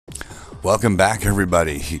Welcome back,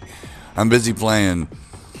 everybody. I'm busy playing,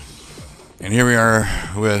 and here we are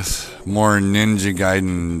with more Ninja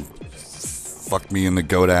Gaiden. Fuck me in the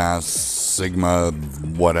goat ass, Sigma,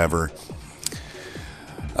 whatever.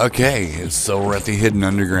 Okay, so we're at the Hidden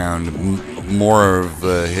Underground. More of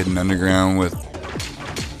the Hidden Underground with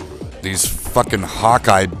these fucking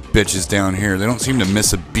Hawkeye bitches down here. They don't seem to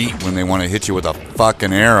miss a beat when they want to hit you with a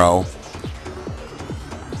fucking arrow.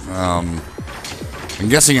 I'm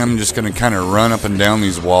guessing I'm just gonna kind of run up and down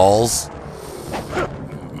these walls.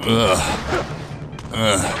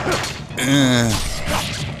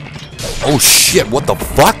 Oh shit! What the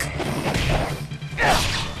fuck?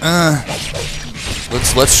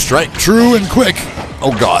 Let's strike true and quick.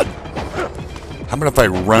 Oh god! How about if I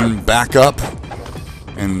run back up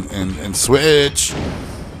and switch?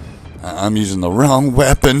 I'm using the wrong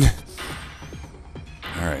weapon.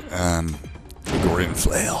 All right, Gordon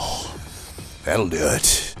flail. That'll do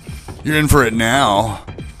it. You're in for it now.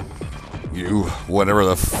 You, whatever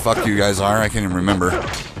the fuck you guys are, I can't even remember. Okay,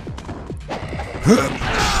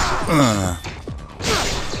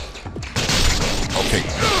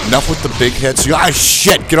 enough with the big heads. Ah,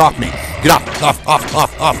 shit! Get off me! Get off!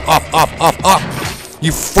 Off!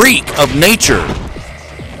 You freak of nature!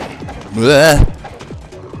 Blech.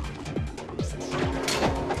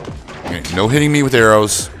 Okay, no hitting me with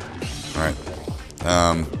arrows. All right.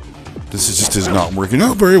 This just is not working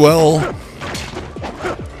out very well.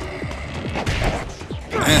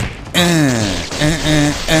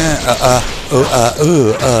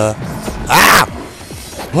 Ah!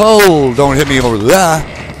 Whoa! Don't hit me over there.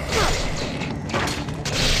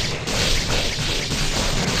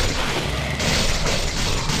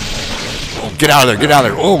 Oh, get out of there! Get out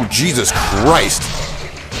of there! Oh, Jesus Christ!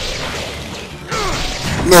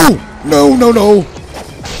 No! No! No! No!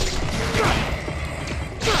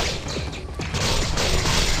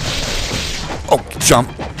 Jump.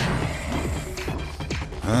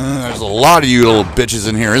 There's a lot of you little bitches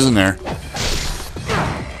in here, isn't there?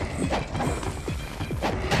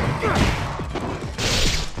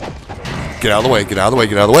 Get out of the way, get out of the way,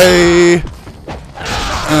 get out of the way.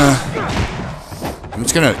 I'm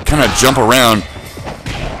just gonna kind of jump around.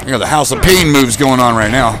 You know, the House of Pain moves going on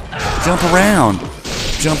right now. Jump around.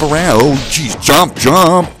 Jump around. Oh, jeez. Jump,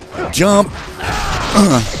 jump, jump.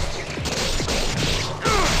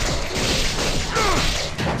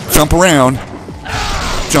 Jump around.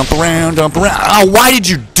 Jump around, jump around. Oh, why did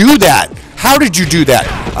you do that? How did you do that?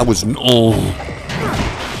 I was... Oh.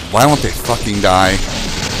 Why won't they fucking die?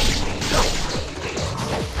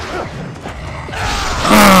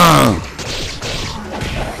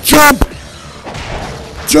 Jump!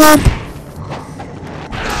 Jump!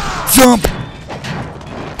 Jump!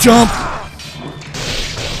 Jump!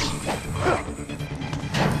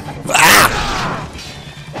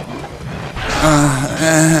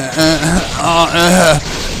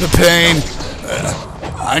 The pain.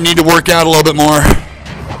 I need to work out a little bit more.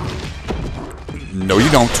 No, you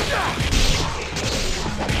don't.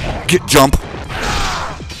 Jump.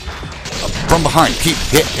 From behind. Keep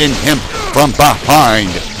hitting him from behind.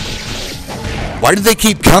 Why do they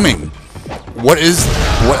keep coming? What is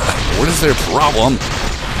their problem?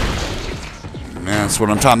 Man, that's what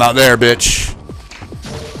I'm talking about there, bitch.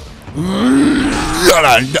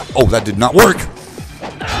 Oh, that did not work.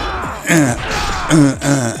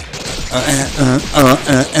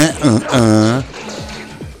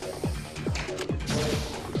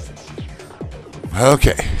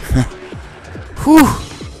 Okay. Whew.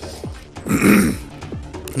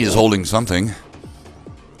 He is holding something.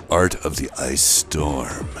 Art of the Ice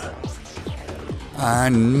Storm. I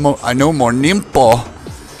know more Nimpo.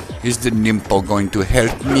 Is the Nimpo going to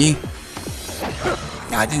help me?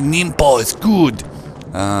 Ah, the Nimpo is good.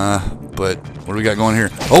 But what do we got going here?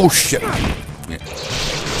 Oh shit! Yeah.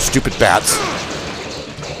 Stupid bats.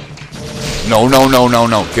 No, no, no, no,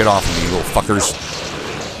 no. Get off of me, you little fuckers.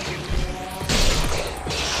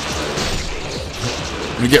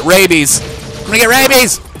 I'm gonna get rabies. I'm gonna get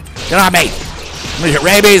rabies. Get off me. I'm gonna get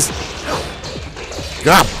rabies.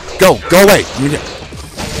 Get off. Go. Go away. I'm gonna get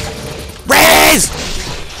rabies.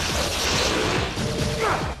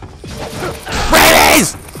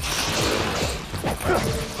 Rabies.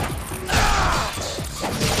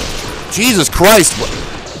 Jesus Christ.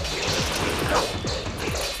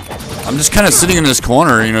 I'm just kind of sitting in this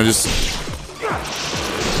corner, you know, just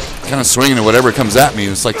kind of swinging at whatever comes at me.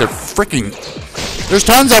 It's like they're freaking... There's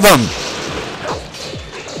tons of them!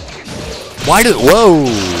 Why did... Whoa!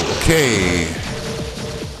 Okay.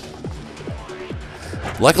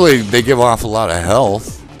 Luckily, they give off a lot of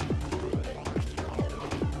health.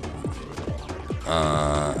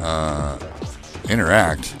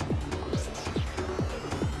 Interact.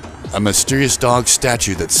 A mysterious dog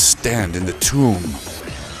statue that stand in the tomb.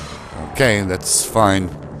 Okay, that's fine.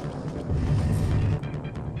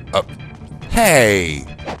 Hey!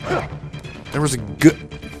 There was a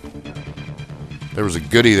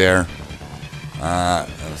goodie there.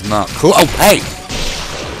 That's not cool. Oh, hey!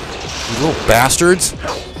 You little bastards!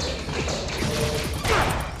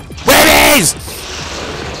 Rabies!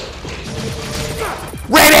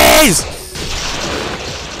 Rabies!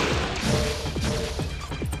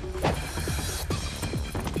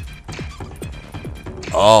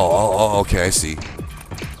 Oh, okay, I see.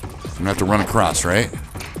 I'm gonna have to run across, right?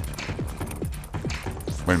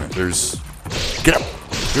 Wait a minute, there's... Get up!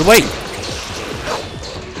 You're late!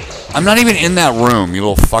 I'm not even in that room, you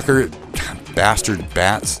little fucker. Bastard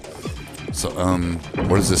bats. So,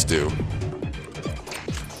 what does this do?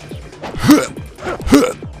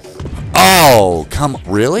 Oh,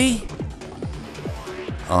 really?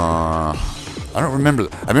 I don't remember.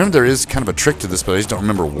 I remember there is kind of a trick to this, but I just don't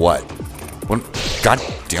remember what.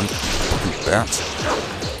 Goddamn fucking bats.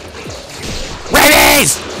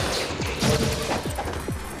 Rabies!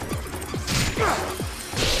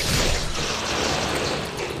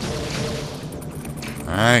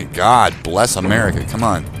 Alright, God bless America. Come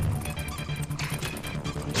on.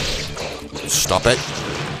 Stop it.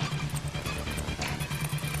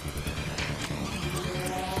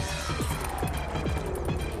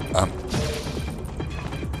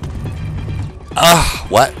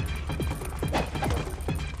 What?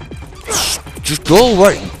 Just go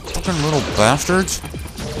away, fucking little bastards.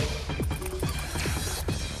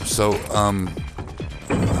 So,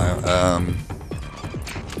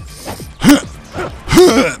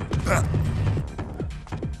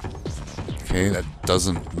 okay, that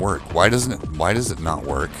doesn't work. Why does it not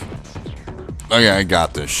work? Okay, I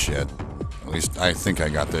got this shit. At least I think I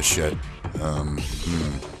got this shit.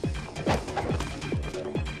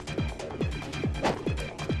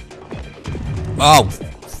 Oh,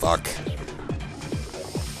 fuck.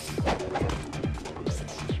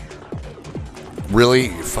 Really?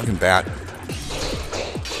 You fucking bat.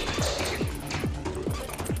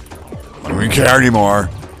 I don't even care anymore.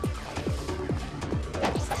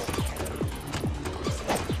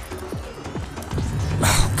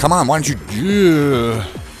 Come on, why don't you...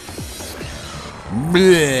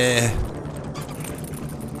 Bleh.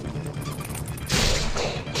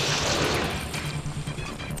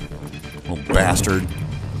 Little bastard.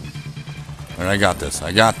 Alright, I got this.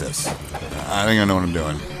 I got this. I think I know what I'm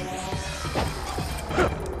doing.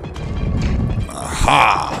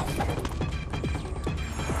 Aha!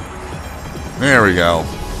 There we go.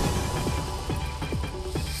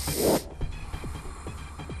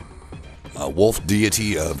 A wolf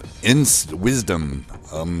deity of wisdom.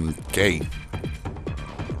 Okay.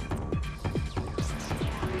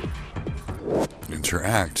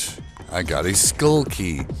 Interact. I got a skull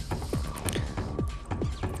key.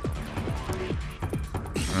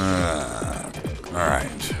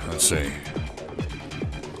 Alright, let's see.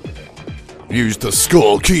 Use the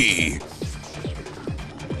skull key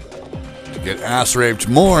to get ass raped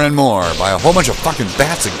more and more by a whole bunch of fucking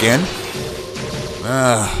bats again.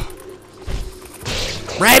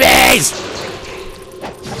 Rabies!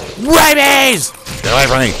 Rabies! Get away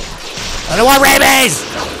from me! I don't want rabies!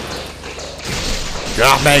 Get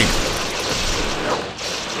off me!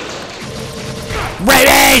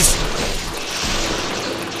 Rabies!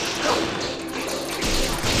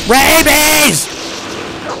 Rabies!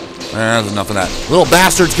 There's enough of that. Little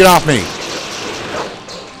bastards, get off me!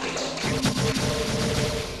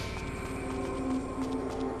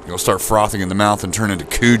 You'll start frothing in the mouth and turn into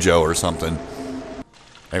Cujo or something.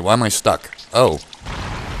 Hey, why am I stuck? Oh.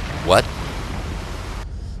 What?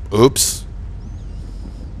 Oops.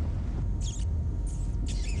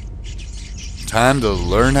 Time to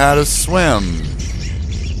learn how to swim.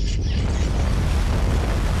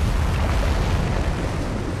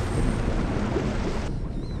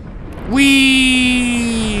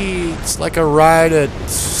 Whee! It's like a ride at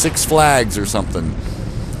Six Flags or something.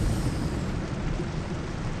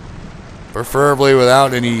 Preferably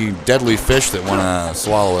without any deadly fish that want to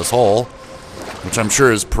swallow us whole, which I'm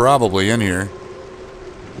sure is probably in here.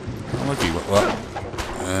 Oh, looky, well,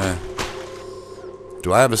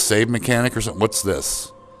 do I have a save mechanic or something? What's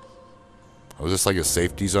this? Oh, is this like a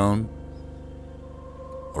safety zone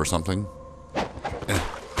or something?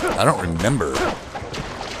 I don't remember.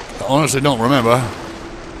 I honestly don't remember.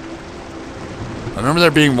 I remember there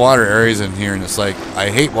being water areas in here, and it's like, I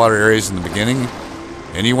hate water areas in the beginning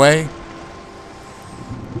anyway.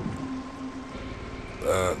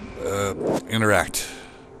 Interact.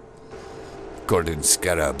 Golden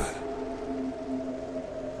Scarab.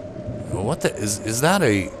 What the is that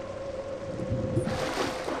a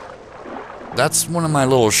That's one of my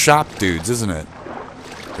little shop dudes, isn't it?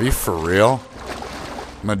 Are you for real?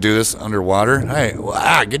 I'm gonna do this underwater. Hey,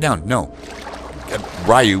 get down. No.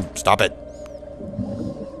 Ryu, stop it.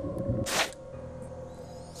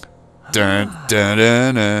 Dun, dun,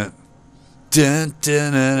 dun, dun. Dun,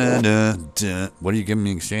 dun, dun, dun, dun. What are you giving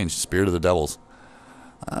me in exchange? Spirit of the Devils.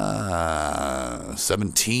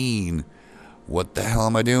 17. What the hell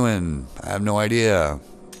am I doing? I have no idea.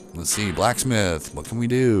 Let's see. Blacksmith. What can we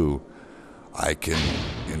do? I can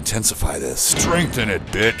intensify this. Strengthen it,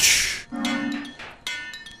 bitch.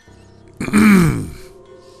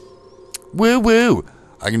 Woo woo.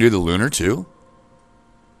 I can do the lunar too?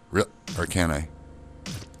 Or can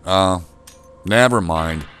I? Never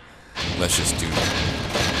mind. Let's just do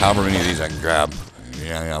however many of these I can grab.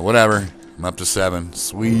 Yeah, whatever. I'm up to 7.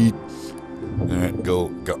 Sweet. Alright,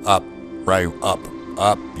 go up. Right, up.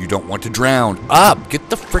 You don't want to drown. Up! Get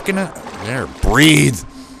the frickin' there. Breathe.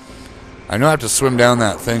 I know I have to swim down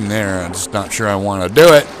that thing there. I'm just not sure I want to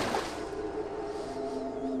do it.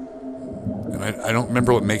 And I don't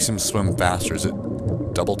remember what makes him swim faster. Is it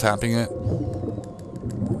double tapping it?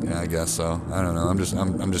 Yeah, I guess so. I don't know.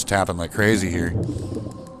 I'm just tapping like crazy here.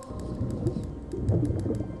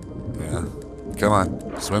 Yeah. Come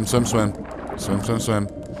on. Swim, swim, swim. Swim, swim, swim.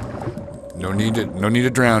 No need to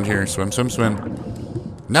drown here. Swim, swim, swim.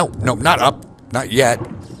 No, not up. Not yet.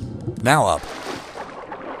 Now up.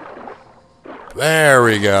 There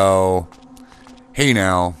we go. Hey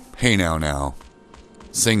now. Hey now.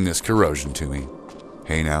 Sing this corrosion to me.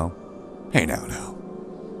 Hey now. Hey now.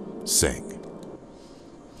 Sing.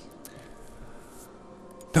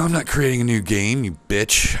 No, I'm not creating a new game, you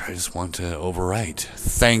bitch. I just want to overwrite.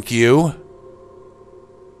 Thank you.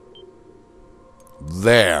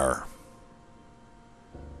 There.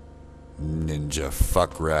 Ninja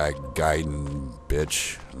fuckrag Gaiden,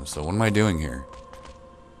 bitch. So what am I doing here?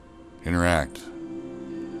 Interact.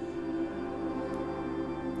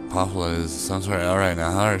 Possible is some sort of alright now.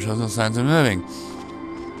 However, it shows no signs of moving.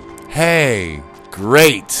 Hey,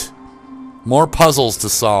 great. More puzzles to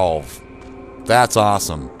solve. That's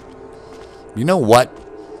awesome. You know what?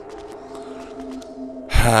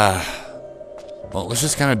 Well, let's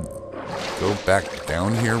just kind of go back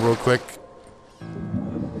down here real quick.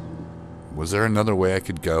 Was there another way I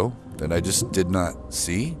could go that I just did not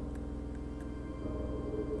see?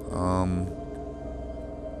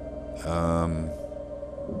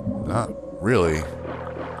 Not really.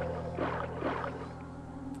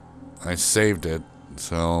 I saved it,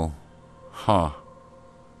 so... Huh.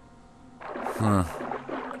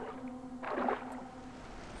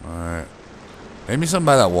 Alright. Maybe something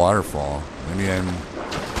by that waterfall. Maybe I'm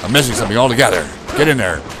missing something altogether. Get in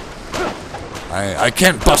there. I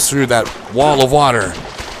can't bust through that wall of water.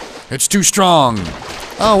 It's too strong.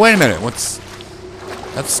 Oh, wait a minute.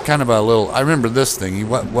 That's kind of a little... I remember this thingy.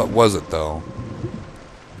 What was it, though?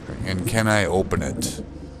 And can I open it?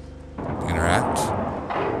 Interact?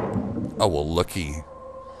 Oh, well, looky.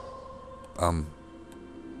 I'm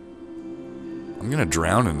gonna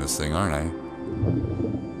drown in this thing, aren't I?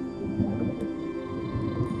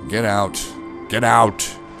 Get out. Get out.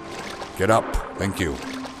 Get up. Thank you.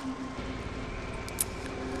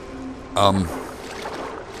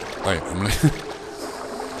 Wait, I'm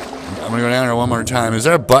gonna go down here one more time. Is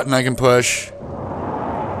there a button I can push?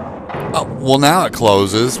 Oh, well now it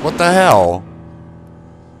closes. What the hell?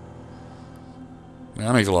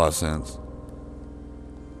 That makes a lot of sense.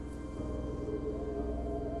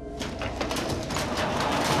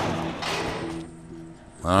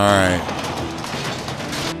 Alright.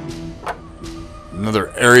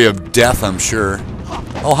 Another area of death, I'm sure.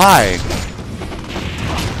 Oh, hi!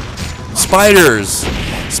 Spiders!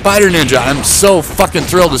 Spider Ninja, I'm so fucking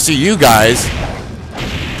thrilled to see you guys.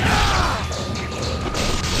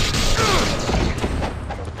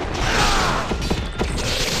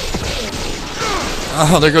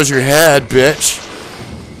 Oh, there goes your head, bitch.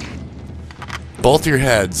 Both your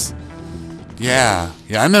heads. Yeah,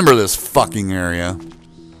 I remember this fucking area.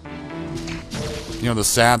 You know, the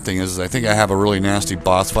sad thing is I think I have a really nasty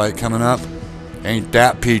boss fight coming up. Ain't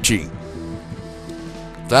that peachy?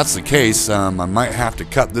 If that's the case, I might have to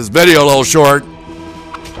cut this video a little short.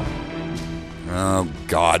 Oh,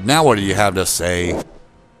 God. Now what do you have to say?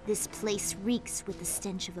 This place reeks with the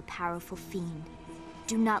stench of a powerful fiend.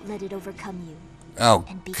 Do not let it overcome you. Oh,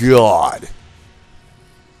 God.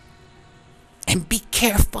 And be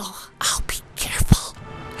careful. I'll be careful.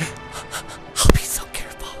 I'll be so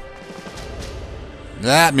careful.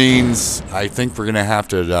 That means I think we're going to have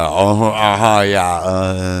to,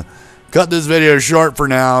 cut this video short for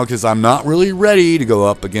now because I'm not really ready to go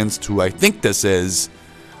up against who I think this is.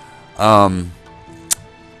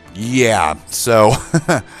 yeah, so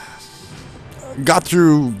got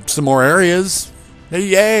through some more areas. Hey,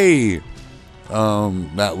 yay!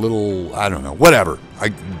 That little, I don't know, whatever.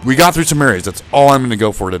 We got through some areas. That's all I'm going to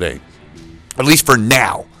go for today. At least for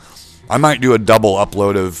now. I might do a double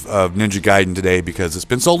upload of Ninja Gaiden today because it's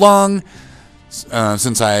been so long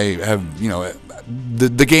since I have, you know,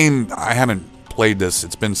 the game, I haven't played this.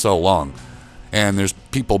 It's been so long. And there's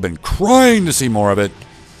people been crying to see more of it.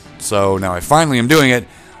 So now I finally am doing it.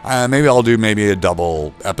 Maybe I'll do maybe a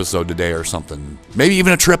double episode today or something. Maybe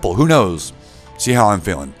even a triple. Who knows? See how I'm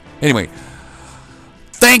feeling. Anyway,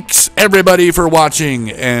 thanks everybody for watching,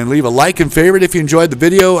 and leave a like and favorite if you enjoyed the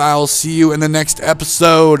video. I'll see you in the next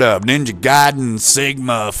episode of Ninja Gaiden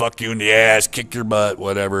Sigma. Fuck you in the ass, kick your butt,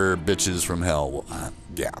 whatever, bitches from hell.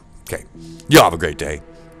 Yeah, okay. Y'all have a great day.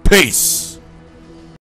 Peace.